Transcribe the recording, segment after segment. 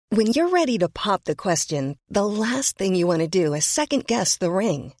When you're ready to pop the question, the last thing you want to do is second-guess the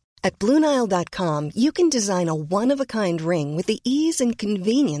ring. At BlueNile.com, you can design a one-of-a-kind ring with the ease and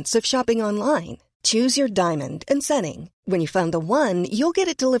convenience of shopping online. Choose your diamond and setting. When you find the one, you'll get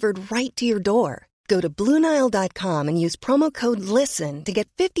it delivered right to your door. Go to BlueNile.com and use promo code LISTEN to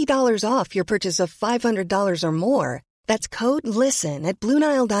get $50 off your purchase of $500 or more. That's code LISTEN at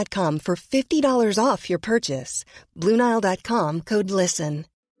BlueNile.com for $50 off your purchase. BlueNile.com, code LISTEN.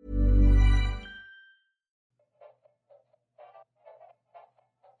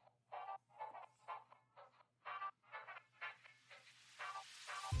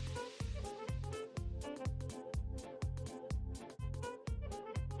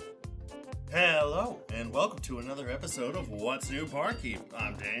 Hello, and welcome to another episode of What's New Barkeep.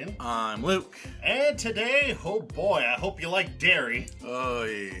 I'm Dane. I'm Luke. And today, oh boy, I hope you like dairy. Oh,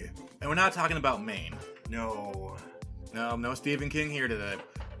 yeah. And we're not talking about Maine. No. No Stephen King here today.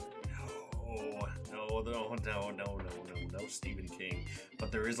 No Stephen King.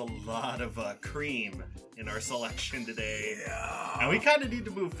 But there is a lot of cream in our selection today. Yeah. And we kind of need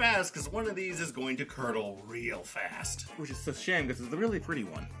to move fast because one of these is going to curdle real fast. Which is a shame because it's a really pretty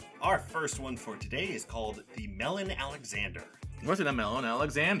one. Our first one for today is called the Melon Alexander. What's in a Melon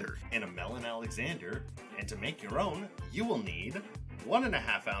Alexander? In a Melon Alexander, and to make your own, you will need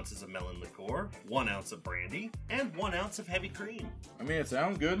 1.5 ounces of melon liqueur, 1 ounce of brandy, and 1 ounce of heavy cream. I mean, it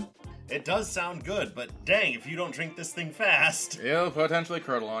sounds good. It does sound good, but dang, if you don't drink this thing fast. It'll potentially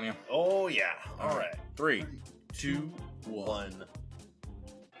curdle on you. Oh, yeah. All right. 3, 2, 1.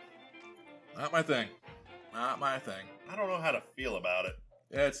 Not my thing. Not my thing. I don't know how to feel about it.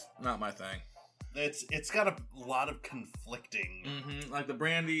 It's not my thing. It's got a lot of conflicting. Mm-hmm. Like the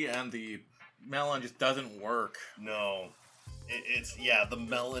brandy and the melon just doesn't work. No. It's the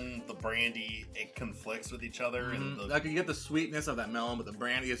melon, the brandy, it conflicts with each other. Mm-hmm. And Like you get the sweetness of that melon, but the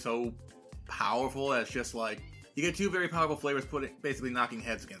brandy is so powerful that it's just like you get two very powerful flavors basically knocking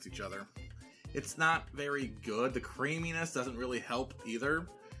heads against each other. It's not very good. The creaminess doesn't really help either.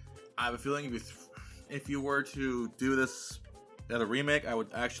 I have a feeling if you were to do this at a remake, I would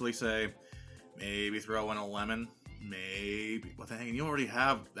actually say maybe throw in a lemon. Maybe. What the heck? You already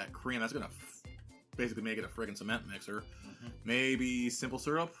have that cream. That's going to basically make it a friggin' cement mixer. Mm-hmm. Maybe simple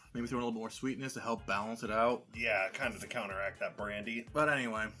syrup. Maybe throw in a little more sweetness to help balance it out. Yeah, kind of to counteract that brandy. But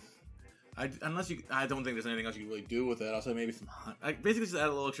anyway, I don't think there's anything else you can really do with it. I'll say maybe basically just add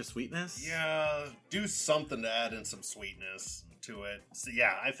a little extra sweetness. Yeah, do something to add in some sweetness to it. So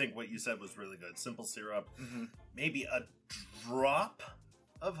yeah, I think what you said was really good. Simple syrup. Mm-hmm. Maybe a drop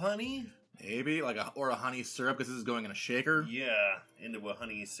of honey. Maybe or a honey syrup because this is going in a shaker. Yeah, into a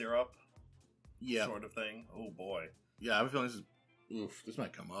honey syrup. Yeah, sort of thing. Oh boy. Yeah, I have a feeling this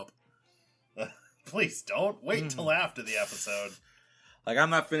might come up. Please don't wait till after the episode. Like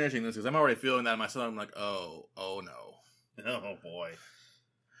I'm not finishing this because I'm already feeling that in myself. I'm like, oh no. Oh boy.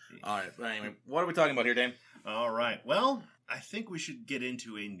 All right. But anyway, what are we talking about here, Dane? All right. Well, I think we should get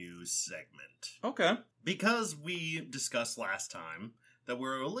into a news segment. Okay. Because we discussed last time that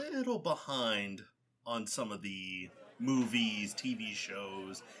we're a little behind on some of the movies, TV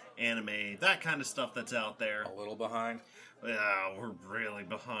shows, anime, that kind of stuff that's out there. A little behind? Yeah, we're really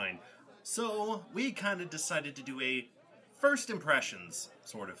behind. So, we kind of decided to do a first impressions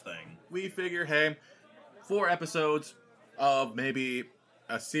sort of thing. We figure, hey, 4 episodes of maybe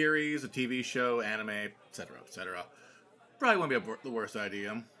a series, a TV show, anime, etc., etc. Probably wouldn't be the worst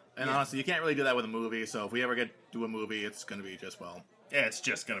idea. And honestly, you can't really do that with a movie, so if we ever do a movie, it's going to be just, yeah, it's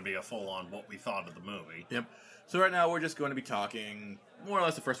just going to be a full-on what we thought of the movie. Yep. So right now, we're just going to be talking more or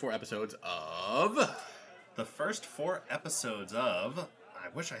less the first 4 episodes of... The first 4 episodes of... I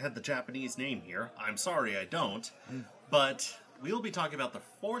wish I had the Japanese name here. I'm sorry I don't. But we'll be talking about the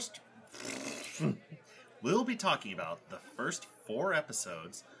first... We'll be talking about the first 4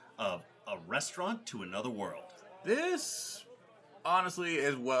 episodes of A Restaurant to Another World. This, honestly,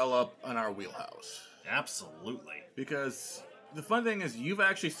 is well up on our wheelhouse. Absolutely. Because the fun thing is, you've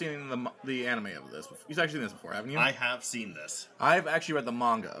actually seen the anime of this. You've actually seen this before, haven't you? I have seen this. I've actually read the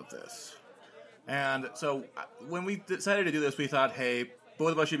manga of this. And so, when we decided to do this, we thought, hey,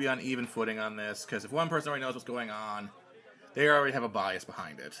 both of us should be on even footing on this, because if one person already knows what's going on, they already have a bias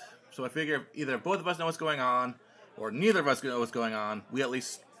behind it. So I figure either both of us know what's going on, or neither of us know what's going on,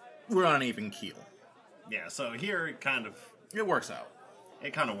 we're on an even keel. Yeah, so here it works out.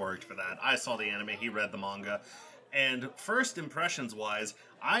 It kind of worked for that. I saw the anime, he read the manga, and first impressions wise,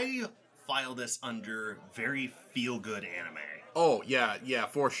 I file this under very feel-good anime. Oh, yeah,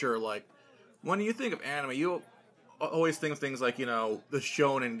 for sure. Like, when you think of anime, always think of things like, the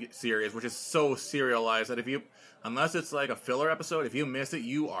Shonen series, which is so serialized that unless it's like a filler episode, if you miss it,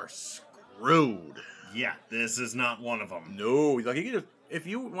 you are screwed. Yeah, this is not one of them. No, like if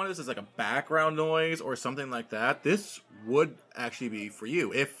you wanted this as like a background noise or something like that, this would actually be for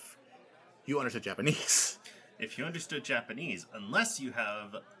you if you understood Japanese. If you understood Japanese, unless you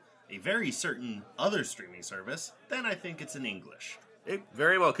have a very certain other streaming service, then I think it's in English. It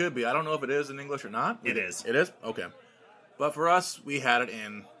very well could be. I don't know if it is in English or not. It is. It is? Okay. But for us, we had it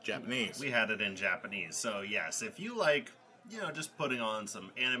in Japanese. We had it in Japanese. So yes, if you like, just putting on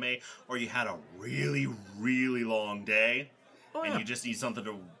some anime, or you had a really, really long day, and you just need something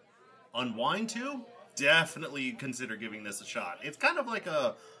to unwind to, definitely consider giving this a shot. It's kind of like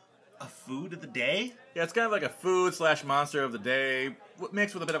a food of the day. Yeah, it's kind of like a food/monster of the day,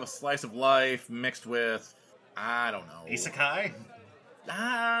 mixed with a bit of a slice of life, mixed with, I don't know. Isekai?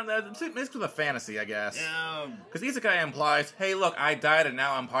 Mixed with a fantasy, I guess. Yeah. Because Isekai implies, hey, look, I died and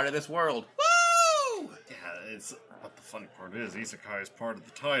now I'm part of this world. Woo! Yeah, but the funny part is, Isekai is part of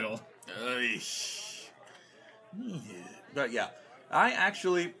the title. But yeah, I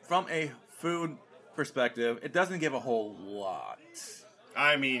actually, from a food perspective, it doesn't give a whole lot.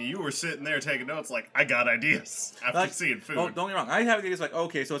 I mean, you were sitting there taking notes like, I got ideas after seeing food. Don't get me wrong. I have ideas like,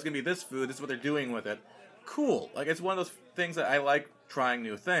 okay, so it's going to be this food, this is what they're doing with it. Cool. Like, it's one of those things that I like trying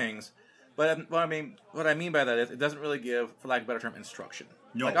new things. But what I mean by that is, it doesn't really give, for lack of a better term, instruction.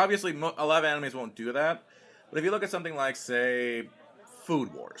 No. Like, obviously, a lot of animes won't do that. But if you look at something like, say,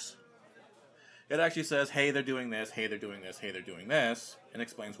 Food Wars, it actually says, hey, they're doing this, hey, they're doing this, hey, they're doing this, and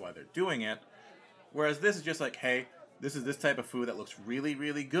explains why they're doing it. Whereas this is just like, hey, this is this type of food that looks really,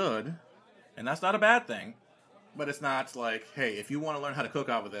 really good, and that's not a bad thing, but it's not like, hey, if you want to learn how to cook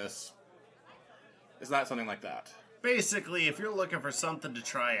out of this, it's not something like that. Basically, if you're looking for something to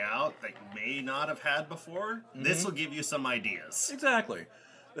try out that you may not have had before, this will give you some ideas. Exactly.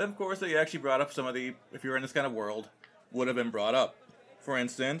 Then, of course, they actually brought up some of the, if you're in this kind of world, would have been brought up. For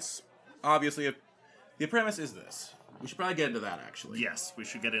instance, obviously, if the premise is this. We should probably get into that, actually. Yes, we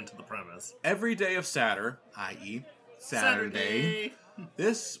should get into the premise. Every day of Saturn, i.e., Saturday,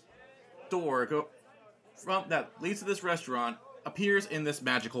 this door that leads to this restaurant appears in this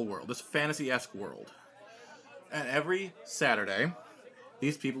magical world, this fantasy-esque world. And every Saturday,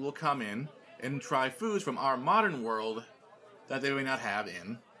 these people will come in and try foods from our modern world that they may not have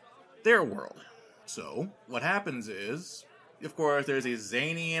in their world. So, what happens is, of course, there's these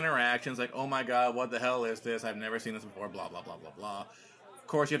zany interactions like, oh my god, what the hell is this? I've never seen this before, blah, blah, blah, blah, blah. Of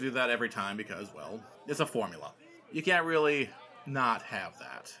course, you have to do that every time because, well, it's a formula. You can't really not have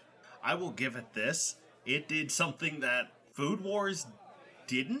that. I will give it this. It did something that Food Wars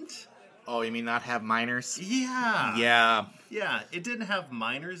didn't. Oh, you mean not have minors? Yeah. Yeah. Yeah, it didn't have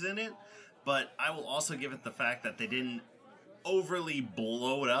minors in it, but I will also give it the fact that they didn't overly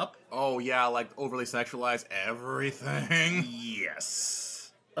blow it up. Oh, yeah, like overly sexualize everything.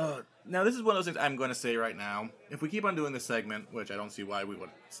 Yes. Now, this is one of those things I'm going to say right now. If we keep on doing this segment, which I don't see why we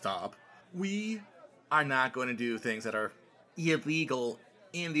would stop, we are not going to do things that are illegal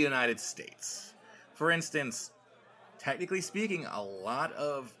in the United States. For instance, technically speaking, a lot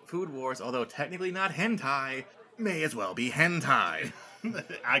of Food Wars, although technically not hentai, may as well be hentai.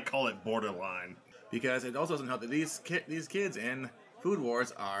 I call it borderline. Because it also doesn't help that these kids in Food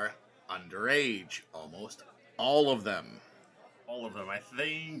Wars are underage. Almost all of them. All of them. I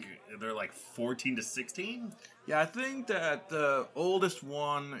think they're like 14 to 16? Yeah, I think that the oldest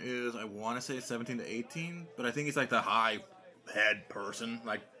one is, I want to say 17 to 18, but I think he's like the high head person.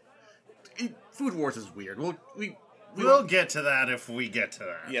 Like, Food Wars is weird. We'll get to that if we get to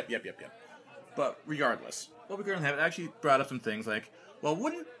that. Yep. But regardless, what we currently have, it actually brought up some things like, well,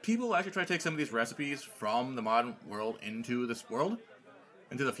 wouldn't people actually try to take some of these recipes from the modern world into this world?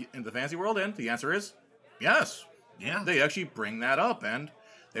 Into the fantasy world? And the answer is, yes. Yeah. They actually bring that up, and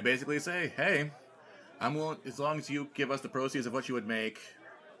they basically say, hey, I'm willing, as long as you give us the proceeds of what you would make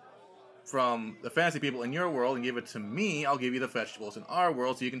from the fantasy people in your world and give it to me, I'll give you the vegetables in our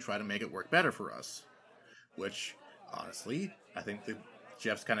world so you can try to make it work better for us. Which, honestly, I think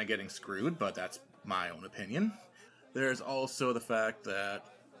Jeff's kind of getting screwed, but that's my own opinion. There's also the fact that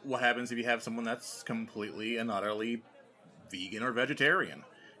what happens if you have someone that's completely and utterly vegan or vegetarian?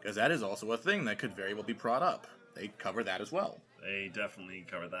 Because that is also a thing that could very well be brought up. They cover that as well. They definitely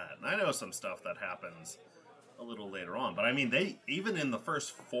cover that. And I know some stuff that happens a little later on. But I mean, they even in the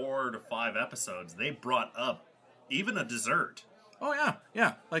first 4 to 5 episodes, they brought up even a dessert. Oh,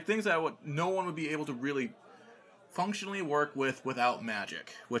 yeah. Like things that no one would be able to really functionally work with without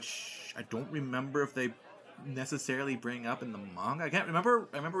magic. Which I don't remember if they necessarily bring up in the manga. I can't remember.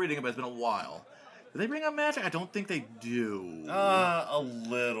 I remember reading it, but it's been a while. Do they bring up magic? I don't think they do. A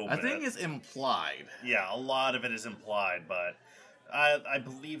little bit. I think it's implied. Yeah, a lot of it is implied, but I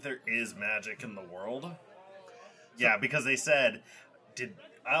believe there is magic in the world. Yeah, because they said,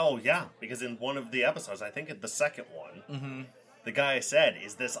 because in one of the episodes, I think the second one, the guy said,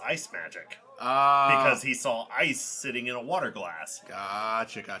 "Is this ice magic?" Because he saw ice sitting in a water glass.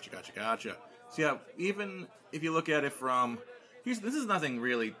 Gotcha. So yeah, even if you look at it from, this is nothing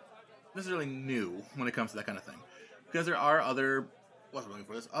really necessarily new when it comes to that kind of thing, because there are other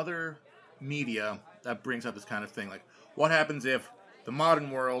media that brings up this kind of thing, like what happens if the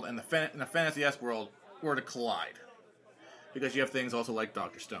modern world and the fantasy-esque world were to collide, because you have things also like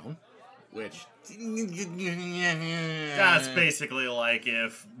Dr. Stone, which that's basically like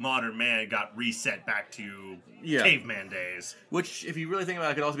if modern man got reset back to caveman days, which if you really think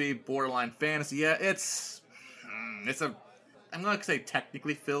about it could also be borderline fantasy. Yeah, I'm not going to say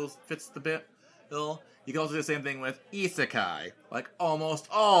technically fits the bill. You can also do the same thing with isekai. Like almost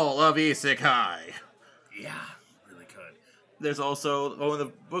all of isekai. Yeah, really could. There's also, one of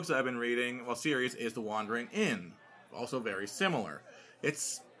the books that I've been reading, series, is The Wandering Inn. Also very similar.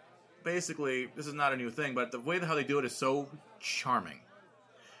 It's basically, this is not a new thing, but the way how they do it is so charming.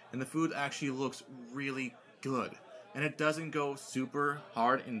 And the food actually looks really good. And it doesn't go super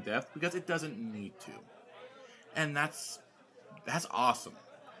hard in depth because it doesn't need to. And that's awesome,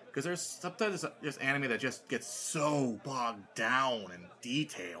 because there's sometimes there's anime that just gets so bogged down in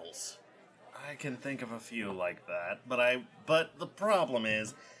details. I can think of a few like that, but the problem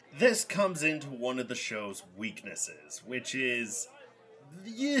is this comes into one of the show's weaknesses, which is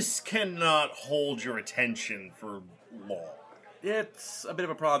this cannot hold your attention for long. It's a bit of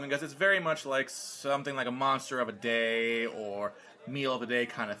a problem because it's very much like something like a Monster of a Day or Meal of the Day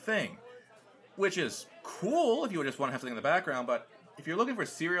kind of thing, which is cool if you just want to have something in the background, but if you're looking for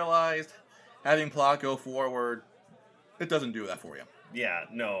serialized, having plot go forward, it doesn't do that for you. Yeah,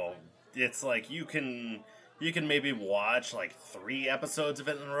 no. It's like you can maybe watch like 3 episodes of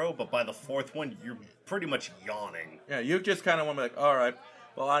it in a row, but by the 4th one, you're pretty much yawning. Yeah, you just kind of want to be like, all right,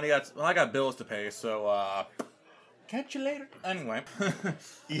 well, I got bills to pay, so, catch you later. Anyway.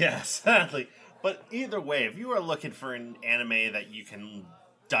 Yeah, sadly. But either way, if you are looking for an anime that you can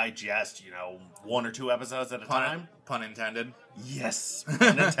digest, 1 or 2 episodes at a time. Pun intended. Yes,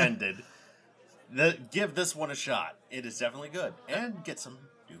 pun intended. Give this one a shot. It is definitely good. And get some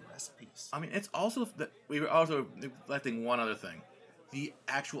new recipes. I mean, it's also, we were also neglecting one other thing. The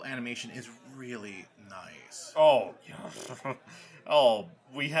actual animation is really nice. Oh, yeah. Oh,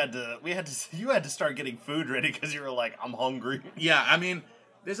 you had to start getting food ready because you were like, I'm hungry. Yeah, I mean,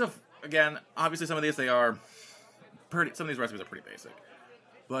 again, obviously some of these, some of these recipes are pretty basic.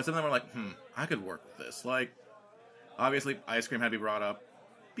 But some of them are like, I could work with this. Like, obviously, ice cream had to be brought up,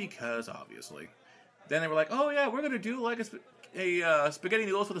 because obviously. Then they were like, oh yeah, we're going to do like a spaghetti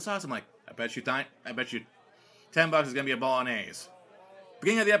noodles with a sauce. I'm like, I bet you $10 is going to be a bolognese.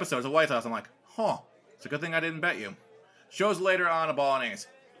 Beginning of the episode, it's a white sauce. I'm like, it's a good thing I didn't bet you. Shows later on a bolognese.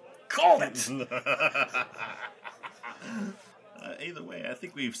 Called it! Either way, I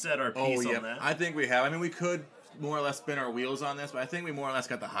think we've said our piece on that. I think we have. I mean, we could more or less spin our wheels on this, but I think we more or less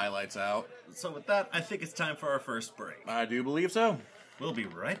got the highlights out. So with that, I think it's time for our first break. I do believe so. We'll be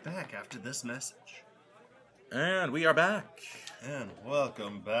right back after this message. And we are back. And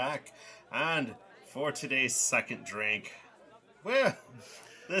welcome back. And for today's second drink, well,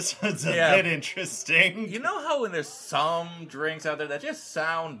 this one's a bit interesting. You know how when there's some drinks out there that just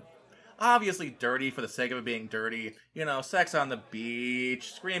sound obviously dirty for the sake of it being dirty? Sex on the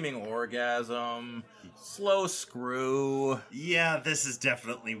beach, screaming orgasm, slow screw. Yeah, this is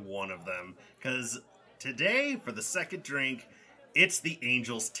definitely one of them. Because today, for the second drink, it's the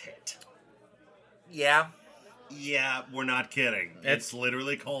Angel's Tit. Yeah. Yeah, we're not kidding. It's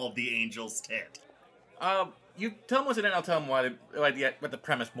literally called the Angel's Tit. You tell them what's in it, and I'll tell them what the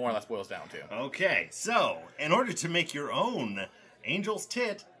premise more or less boils down to. Okay, so, in order to make your own Angel's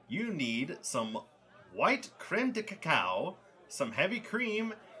Tit, you need some white creme de cacao, some heavy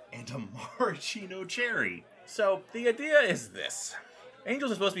cream, and a maraschino cherry. So, the idea is this.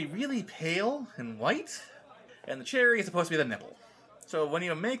 Angels are supposed to be really pale and white, and the cherry is supposed to be the nipple. So, when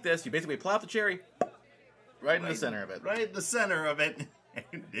you make this, you basically plop the cherry right in the center of it. Right in the center of it.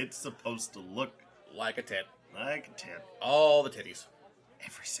 And it's supposed to look like a tit. Like a tit. All the titties.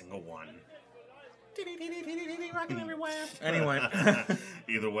 Every single one. Titty, titty, titty, titty, rocking everywhere. Anyway.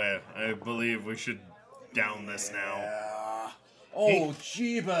 Either way, I believe we should down this now. Oh,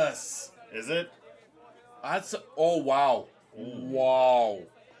 Jeebus. Is it? Oh, wow. Ooh. Wow.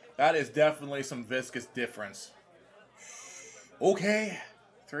 That is definitely some viscous difference. Okay.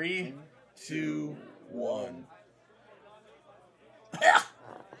 3, 2, 1.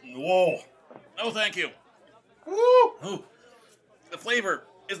 Whoa. Oh, thank you. Woo! Oh, the flavor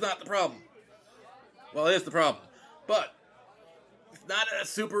is not the problem. Well, it is the problem, but it's not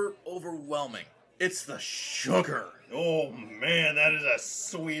super overwhelming. It's the sugar. Oh, man, that is a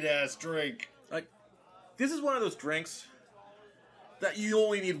sweet-ass drink. Like, this is one of those drinks that you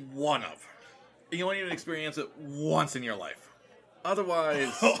only need one of. You only need to experience it once in your life.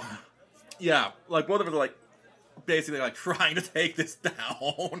 Otherwise, yeah, like both of us are like basically like trying to take this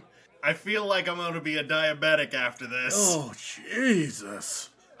down. I feel like I'm going to be a diabetic after this. Oh,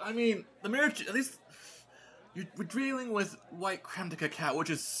 Jesus. I mean, the marriage, at least we're dealing with white creme de cacao, which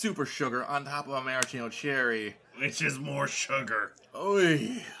is super sugar, on top of a maraschino cherry. Which is more sugar.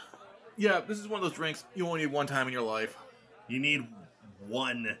 Oy. Yeah, this is one of those drinks you only need one time in your life. You need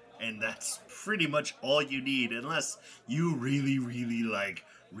one, and that's pretty much all you need, unless you really, really like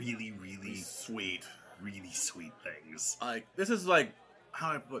really sweet things. Like, this is like,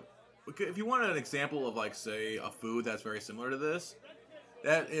 how I put, if you want an example of like, say, a food that's very similar to this,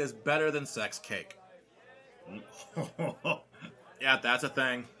 that is better than sex cake. Yeah, that's a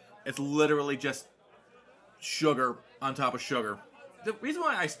thing. It's literally just sugar on top of sugar. The reason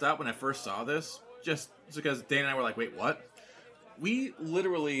why I stopped when I first saw this, just because Dana and I were like, wait, what? We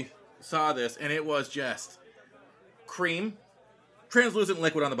literally saw this, and it was just cream, translucent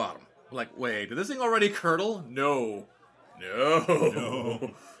liquid on the bottom. We're like, wait, did this thing already curdle? No.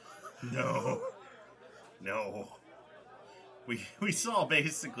 We saw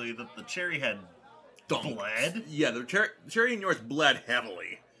basically that the cherry had bled. Yeah, the cherry in yours bled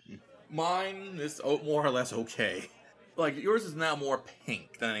heavily. Mine is more or less okay. Like, yours is now more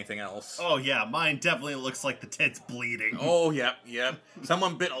pink than anything else. Oh yeah, mine definitely looks like the tit's bleeding. Oh, yep.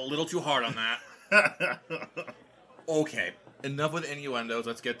 Someone bit a little too hard on that. Okay, enough with innuendos.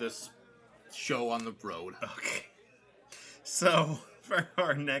 Let's get this show on the road. Okay. So, for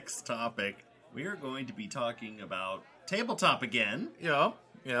our next topic, we are going to be talking about tabletop again.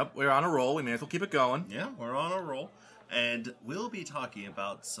 Yep, we're on a roll. We may as well keep it going. Yeah, we're on a roll. And we'll be talking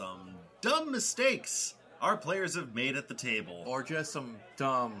about some dumb mistakes our players have made at the table. Or just some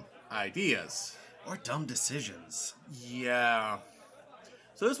dumb ideas. Or dumb decisions. Yeah.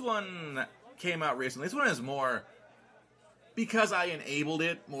 So this one came out recently. This one is more because I enabled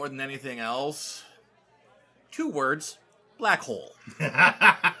it more than anything else. 2 words. Black hole.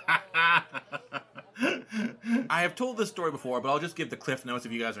 I have told this story before, but I'll just give the cliff notes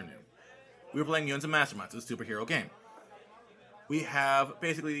if you guys are new. We were playing Mutants and Masterminds, a superhero game. We have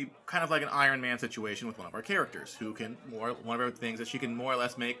basically kind of like an Iron Man situation with one of our characters, who can one of our things that she can more or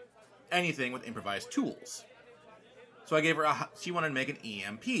less make anything with improvised tools. So I gave her she wanted to make an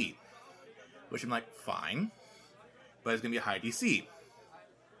EMP, which I'm like, fine, but it's going to be a high DC,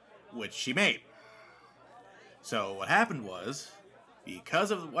 which she made. So what happened was,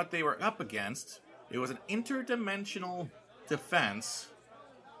 because of what they were up against, it was an interdimensional defense,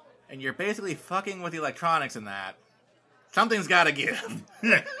 and you're basically fucking with the electronics in that. Something's gotta give.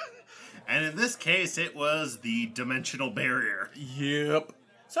 And in this case, it was the dimensional barrier. Yep.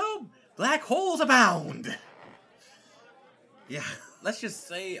 So, black holes abound. Yeah. Let's just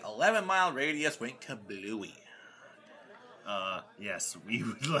say 11-mile radius went kablooey. Yes, we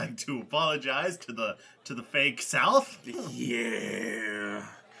would like to apologize to the fake South. Yeah.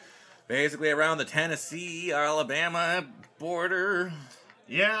 Basically around the Tennessee-Alabama border.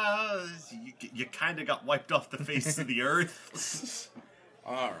 Yeah, you kind of got wiped off the face of the earth.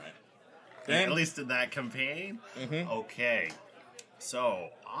 All right. At least in that campaign. Mm-hmm. Okay. So,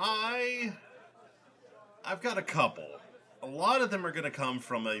 I've got a couple. A lot of them are going to come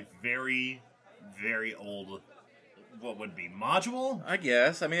from a very, very old, what would be, module? I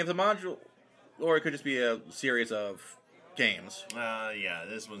guess. I mean, if the module, or it could just be a series of games. Yeah,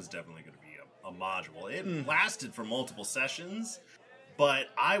 this one's definitely going to be a module. It lasted for multiple sessions, but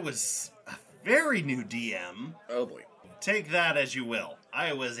I was a very new DM. Oh boy. Take that as you will.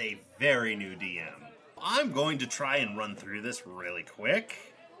 I was a very new DM. I'm going to try and run through this really quick,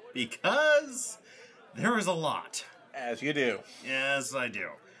 because there is a lot. As you do. Yes, I do.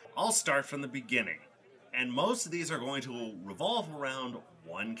 I'll start from the beginning, and most of these are going to revolve around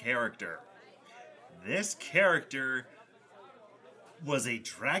one character. This character was a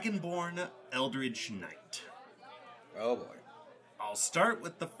Dragonborn Eldritch Knight. Oh boy. I'll start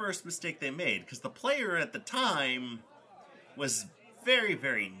with the first mistake they made, because the player at the time was very,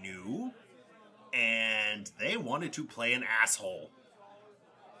 very new, and they wanted to play an asshole.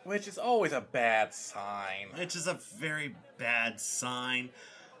 Which is always a bad sign. Which is a very bad sign.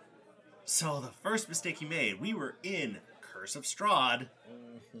 So the first mistake he made, we were in Curse of Strahd,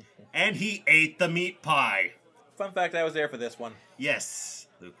 and he ate the meat pie. Fun fact, I was there for this one. Yes,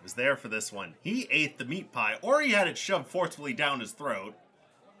 Luke was there for this one. He ate the meat pie, or he had it shoved forcefully down his throat.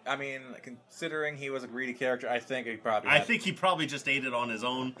 I mean, considering he was a greedy character, I think he probably I think he probably just ate it on his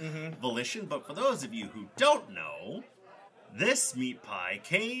own volition, but for those of you who don't know, this meat pie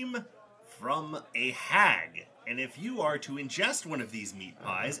came from a hag. And if you are to ingest one of these meat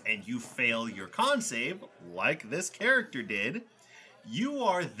pies and you fail your con save, like this character did, you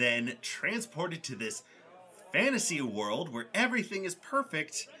are then transported to this fantasy world where everything is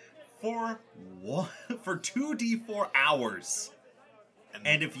perfect for 2d4 hours.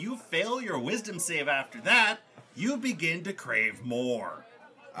 And if you fail your wisdom save after that, you begin to crave more.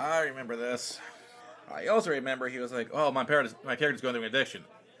 I remember this. I also remember he was like, oh, my character's going through an addiction.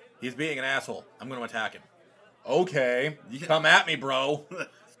 He's being an asshole. I'm going to attack him. Okay, come at me, bro.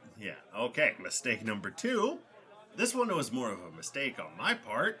 Yeah, okay. Mistake number 2. This one was more of a mistake on my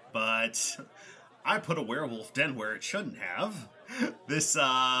part, but I put a werewolf den where it shouldn't have. This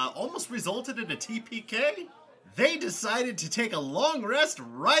almost resulted in a TPK. They decided to take a long rest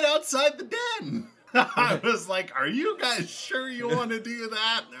right outside the den. I was like, are you guys sure you want to do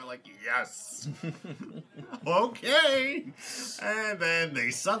that? And they're like, yes. Okay. And then they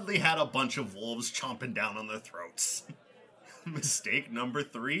suddenly had a bunch of wolves chomping down on their throats. Mistake number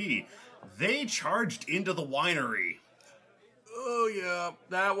 3. They charged into the winery. Oh, yeah.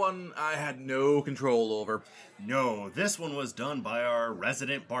 That one I had no control over. No, this one was done by our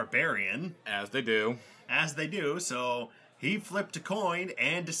resident barbarian. As they do. As they do, so he flipped a coin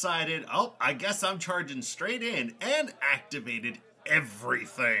and decided, oh, I guess I'm charging straight in, and activated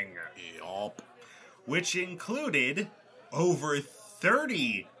everything. Yup. Which included over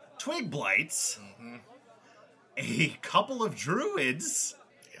 30 twig blights, a couple of druids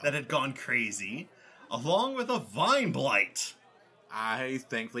that had gone crazy, along with a vine blight. I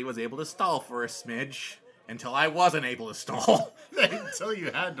thankfully was able to stall for a smidge until I wasn't able to stall. Until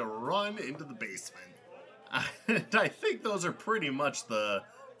you had to run into the basement. I think those are pretty much the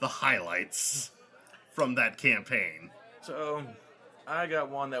highlights from that campaign. So, I got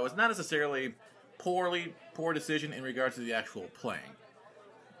one that was not necessarily poor decision in regards to the actual playing.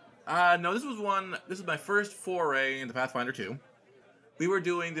 No, this is my first foray into Pathfinder 2. We were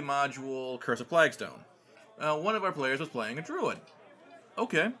doing the module Curse of Flagstone. One of our players was playing a druid.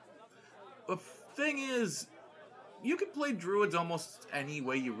 Okay. The thing is, you can play druids almost any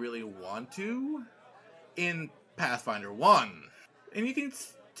way you really want to in Pathfinder 1. And you can,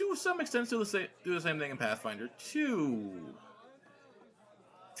 to some extent, do the same thing in Pathfinder 2.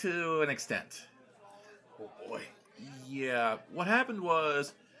 To an extent. Oh boy. Yeah, what happened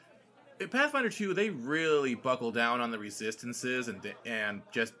was, in Pathfinder 2, they really buckled down on the resistances and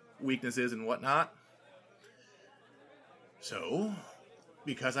just weaknesses and whatnot. So,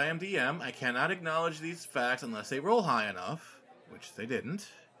 because I am DM, I cannot acknowledge these facts unless they roll high enough, which they didn't.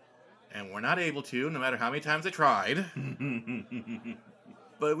 And we're not able to, no matter how many times they tried.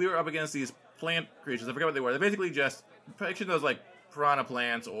 But we were up against these plant creatures. I forget what they were. They're basically just, picture those like piranha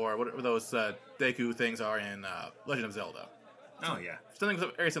plants or whatever those Deku things are in Legend of Zelda. Oh, yeah. Something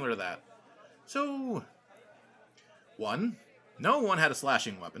very similar to that. So, no one had a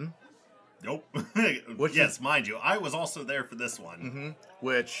slashing weapon. Nope. Yes, mind you, I was also there for this one. Mm-hmm.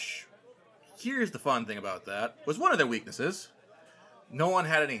 Which, here's the fun thing about that, was one of their weaknesses. No one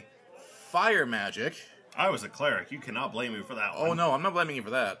had any fire magic. I was a cleric. You cannot blame me for that one. Oh, no, I'm not blaming you for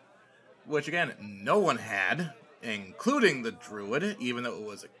that. Which, again, no one had, including the druid, even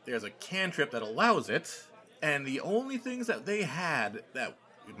though there's a cantrip that allows it. And the only things that they had that,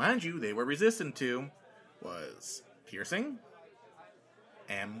 mind you, they were resistant to was piercing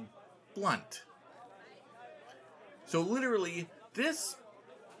and blunt. So literally, this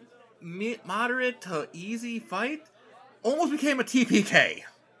moderate to easy fight almost became a TPK.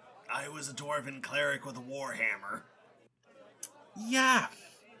 I was a dwarven cleric with a warhammer. Yeah.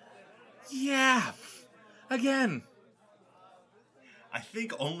 Again. I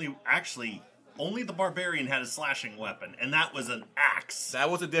think only the barbarian had a slashing weapon, and that was an axe. That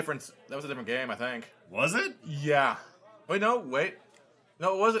was a different game, I think. Was it? Yeah. Wait. No,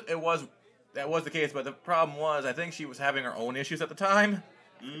 it wasn't. That was the case, but the problem was, I think she was having her own issues at the time.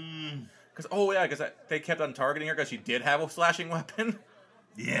 Because they kept on targeting her because she did have a slashing weapon.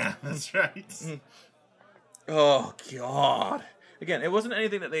 Yeah, that's right. Oh, God. Again, it wasn't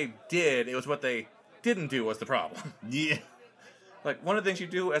anything that they did, it was what they didn't do was the problem. Yeah. Like, one of the things you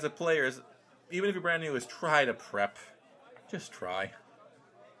do as a player is, even if you're brand new, is try to prep. Just try.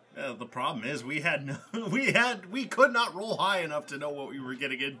 The problem is we could not roll high enough to know what we were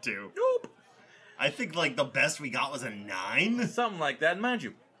getting into. Nope. I think like the best we got was a 9. Something like that. And mind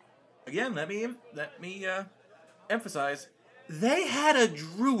you, again, let me emphasize, they had a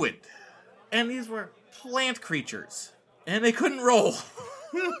druid, and these were plant creatures, and they couldn't roll.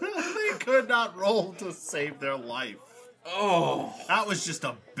 They could not roll to save their life. Oh, That was just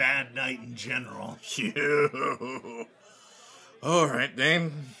a bad night in general. you. All right,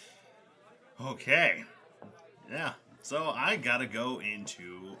 Dane. Okay. Yeah. So I gotta go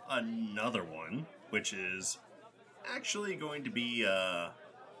into another one, which is actually going to be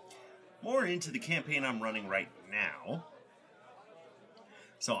more into the campaign I'm running right now.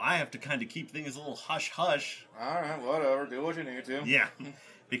 So I have to kind of keep things a little hush-hush. All right, whatever. Do what you need to. Yeah,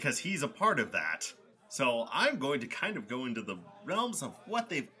 because he's a part of that. So I'm going to kind of go into the realms of what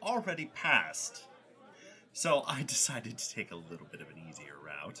they've already passed. So I decided to take a little bit of an easier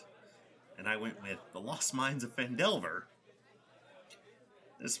route. And I went with The Lost Mines of Phandelver.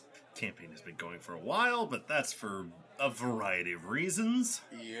 This campaign has been going for a while, but that's for a variety of reasons.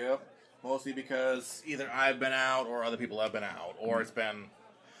 Yep. Mostly because either I've been out or other people have been out, or it's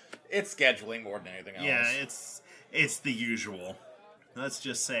scheduling more than anything else. Yeah, it's the usual. Let's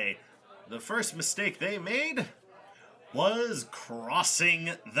just say the first mistake they made was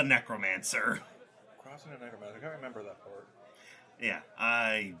crossing the Necromancer. Crossing the Necromancer. I can't remember that part. Yeah,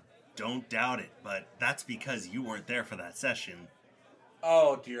 I don't doubt it, but that's because you weren't there for that session.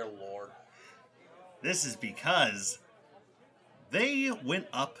 Oh, dear Lord. This is because they went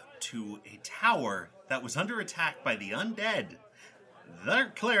up to a tower that was under attack by the undead. Their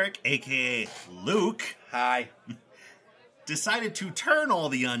cleric, aka Luke, Hi. decided to turn all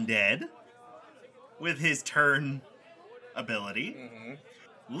the undead with his turn ability.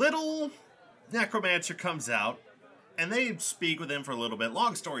 Mm-hmm. Little necromancer comes out, and they speak with him for a little bit.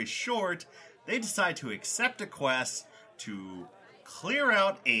 Long story short, they decide to accept a quest to clear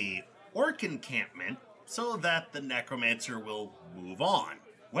out a orc encampment so that the necromancer will move on.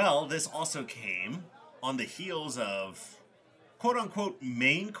 Well, this also came on the heels of quote-unquote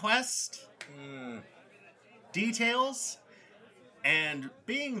main quest details, and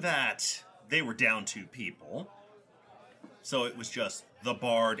being that they were down 2 people, so it was just the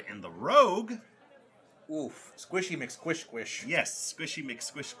bard and the rogue. Oof. Squishy McSquish Squish. Yes, squishy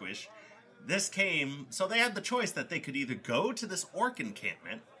McSquish Squish. This came, so they had the choice that they could either go to this orc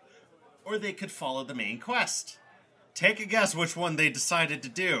encampment, or they could follow the main quest. Take a guess which one they decided to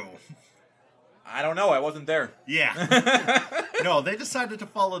do. I don't know. I wasn't there. Yeah. No, they decided to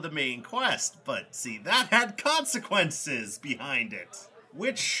follow the main quest, but see, that had consequences behind it.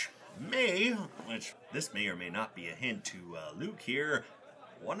 Which this may or may not be a hint to Luke here.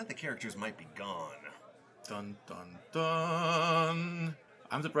 One of the characters might be gone. Dun, dun, dun.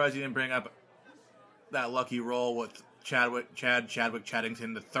 I'm surprised you didn't bring up that lucky roll with Chadwick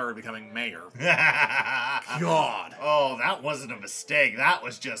Chaddington III becoming mayor. God. Oh, that wasn't a mistake. That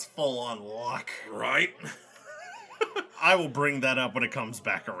was just full-on luck. Right? I will bring that up when it comes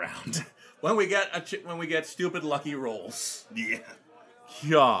back around. When we get stupid lucky rolls. Yeah.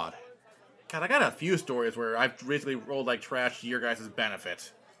 God, I got a few stories where I've recently rolled like trash to your guys'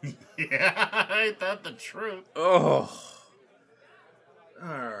 benefit. Yeah, ain't that the truth? Oh.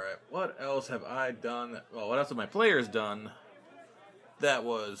 Alright, what else have I done? Well, what else have my players done that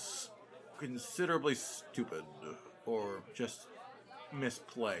was considerably stupid or just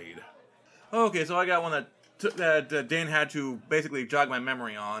misplayed? Okay, so I got one that Dane had to basically jog my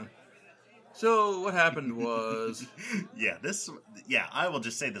memory on. So what happened was... Yeah, I will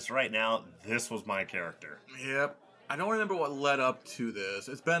just say this right now. This was my character. Yep. I don't remember what led up to this.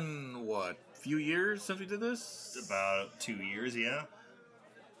 It's been, a few years since we did this? About 2 years, yeah.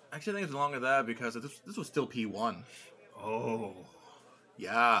 Actually, I think it's longer than that because this was still P1. Oh.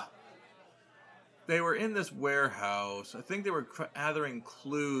 Yeah. They were in this warehouse. I think they were gathering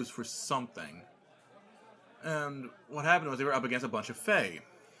clues for something. And what happened was they were up against a bunch of Fae.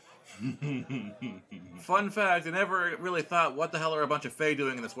 Fun fact, they never really thought, what the hell are a bunch of Fae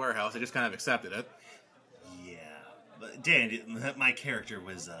doing in this warehouse? They just kind of accepted it. Yeah. But Dan, my character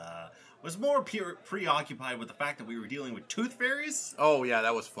was more preoccupied with the fact that we were dealing with tooth fairies. Oh, yeah,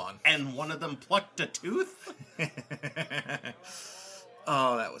 that was fun. And one of them plucked a tooth.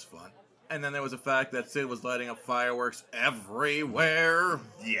 Oh, that was fun. And then there was the fact that Sid was lighting up fireworks everywhere.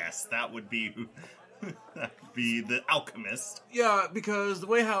 Yes, that would be the alchemist. Yeah, because the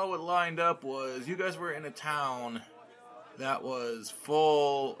way how it lined up was you guys were in a town that was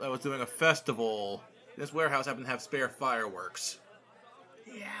doing a festival. This warehouse happened to have spare fireworks.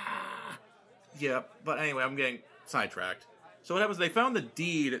 Yeah. Yeah, but anyway, I'm getting sidetracked. So what happens, they found the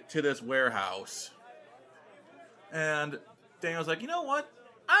deed to this warehouse. And Daniel's like, you know what?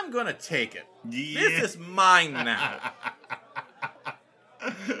 I'm gonna take it. Yeah. This is mine now.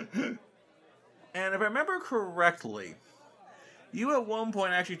 And if I remember correctly, you at one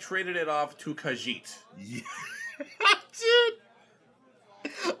point actually traded it off to Khajiit. Yeah. Dude,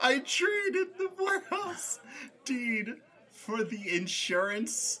 I traded the warehouse deed for the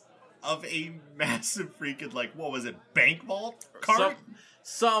insurance of a massive freaking, like, what was it, bank vault cart?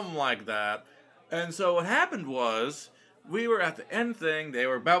 Something like that. And so what happened was, we were at the end thing, they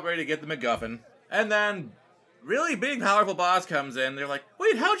were about ready to get the MacGuffin, and then really big, powerful boss comes in, they're like,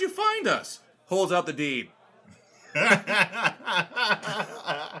 wait, how'd you find us? Holds out the deed.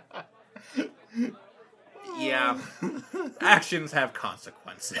 Yeah. Actions have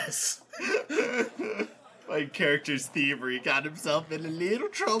consequences. My character's thievery got himself in a little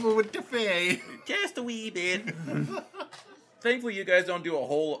trouble with the Fae. Just a wee bit. Thankfully, you guys don't do a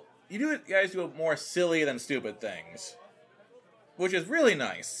whole... You guys do more silly than stupid things. Which is really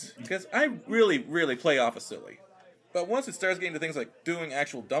nice. Because I really, really play off of silly. But once it starts getting to things like doing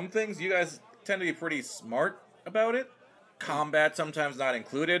actual dumb things, you guys tend to be pretty smart about it. Combat sometimes not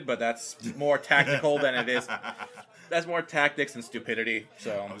included, but that's more tactical than it is. That's more tactics and stupidity.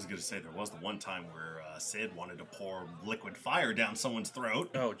 So I was going to say, there was the one time where Sid wanted to pour liquid fire down someone's throat.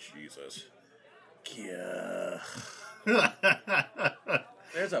 Oh, Jesus. Yeah.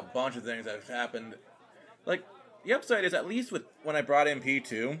 There's a bunch of things that have happened. Like, the upside is, at least with when I brought in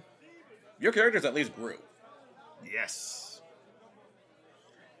P2, your characters at least grew. Yes.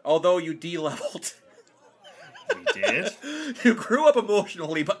 Although you de-leveled. We did? You grew up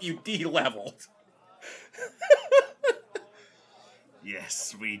emotionally, but you de-leveled.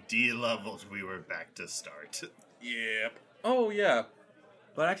 Yes, we de-leveled. We were back to start. Yep. Oh, yeah.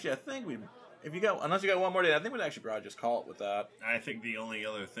 But actually, I think unless you got one more day, I think we'd actually probably just call it with that. I think the only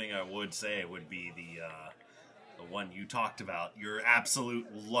other thing I would say would be the one you talked about, your absolute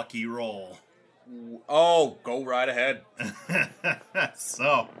lucky roll. Oh, go right ahead.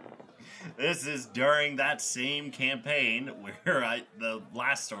 So, this is during that same campaign where the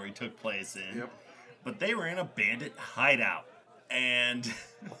last story took place in. Yep. But they were in a bandit hideout. And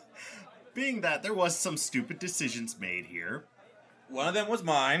being that there was some stupid decisions made here. One of them was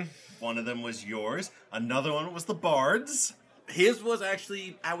mine. One of them was yours. Another one was the Bard's. His was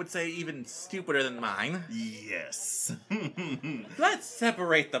actually, I would say, even stupider than mine. Yes. Let's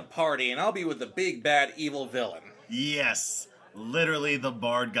separate the party and I'll be with the big bad evil villain. Yes. Literally, the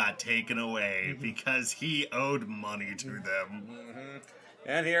Bard got taken away because he owed money to them. Mm-hmm.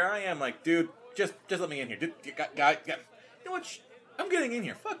 And here I am like, dude, just let me in here. Dude, guy, you know what? I'm getting in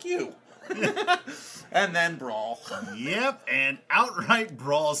here. Fuck you. And then brawl. Yep, and outright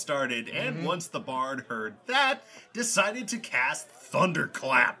brawl started. And once the Bard heard that, decided to cast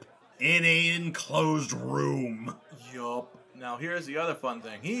Thunderclap in an enclosed room. Yup. Now here's the other fun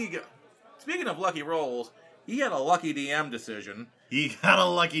thing. Speaking of lucky rolls, he had a lucky DM decision. He got a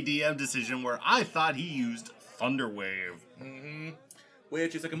lucky DM decision where I thought he used Thunderwave. Mm-hmm.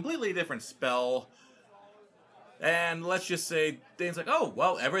 Which is a completely different spell. And let's just say things like, oh,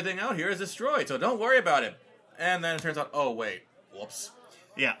 well, everything out here is destroyed, so don't worry about it. And then it turns out, oh, wait, whoops.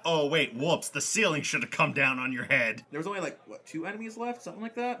 Yeah, oh, wait, whoops, the ceiling should have come down on your head. There was only, 2 enemies left? Something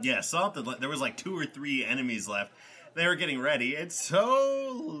like that? Yeah, something. There was 2 or 3 enemies left. They were getting ready, and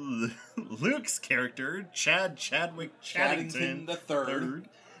so Luke's character, Chadwick Chaddington III,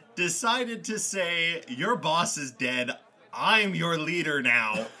 decided to say, your boss is dead, I'm your leader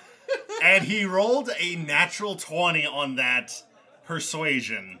now. And he rolled a natural 20 on that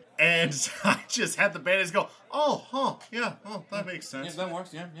persuasion. And I just had the bandits go, oh, huh, yeah, oh, that makes sense. Yeah, that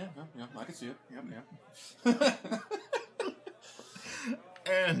works, yeah, I can see it, yeah.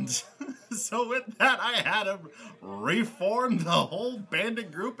 And so with that, I had him reform the whole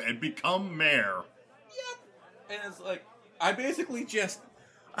bandit group and become mayor. Yep. And it's like, I did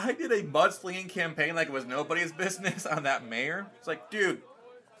a mudslinging campaign like it was nobody's business on that mayor. It's like, dude,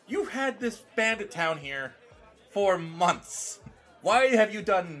 you've had this bandit town here for months. Why have you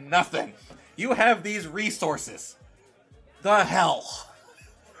done nothing? You have these resources. The hell?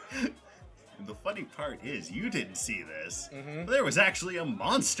 The funny part is, you didn't see this. Mm-hmm. There was actually a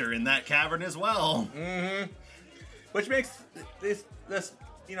monster in that cavern as well. Mm-hmm. Which makes this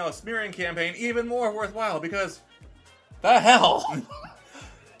smearing campaign even more worthwhile, because the hell?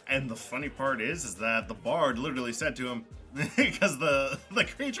 And the funny part is that the Bard literally said to him, because the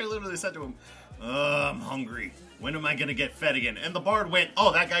creature literally said to him, I'm hungry. When am I going to get fed again? And the Bard went,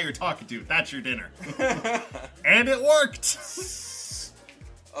 oh, that guy you're talking to, that's your dinner. And it worked.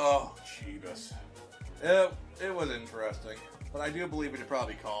 Oh, Jeebus. It was interesting. But I do believe we should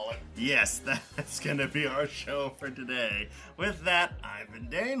probably call it. Yes, that's going to be our show for today. With that, I've been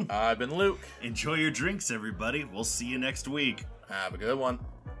Dane. I've been Luke. Enjoy your drinks, everybody. We'll see you next week. Have a good one.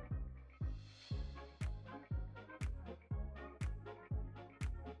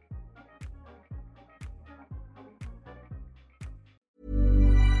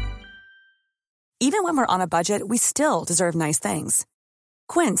 Even when we're on a budget, we still deserve nice things.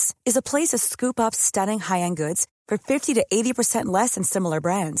 Quince is a place to scoop up stunning high-end goods for 50 to 80% less than similar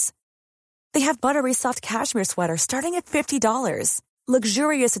brands. They have buttery soft cashmere sweaters starting at $50,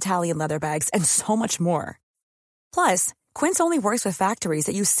 luxurious Italian leather bags, and so much more. Plus, Quince only works with factories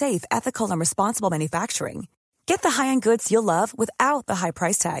that use safe, ethical, and responsible manufacturing. Get the high-end goods you'll love without the high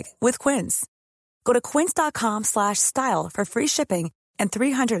price tag with Quince. Go to quince.com/style for free shipping and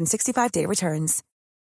 365-day returns.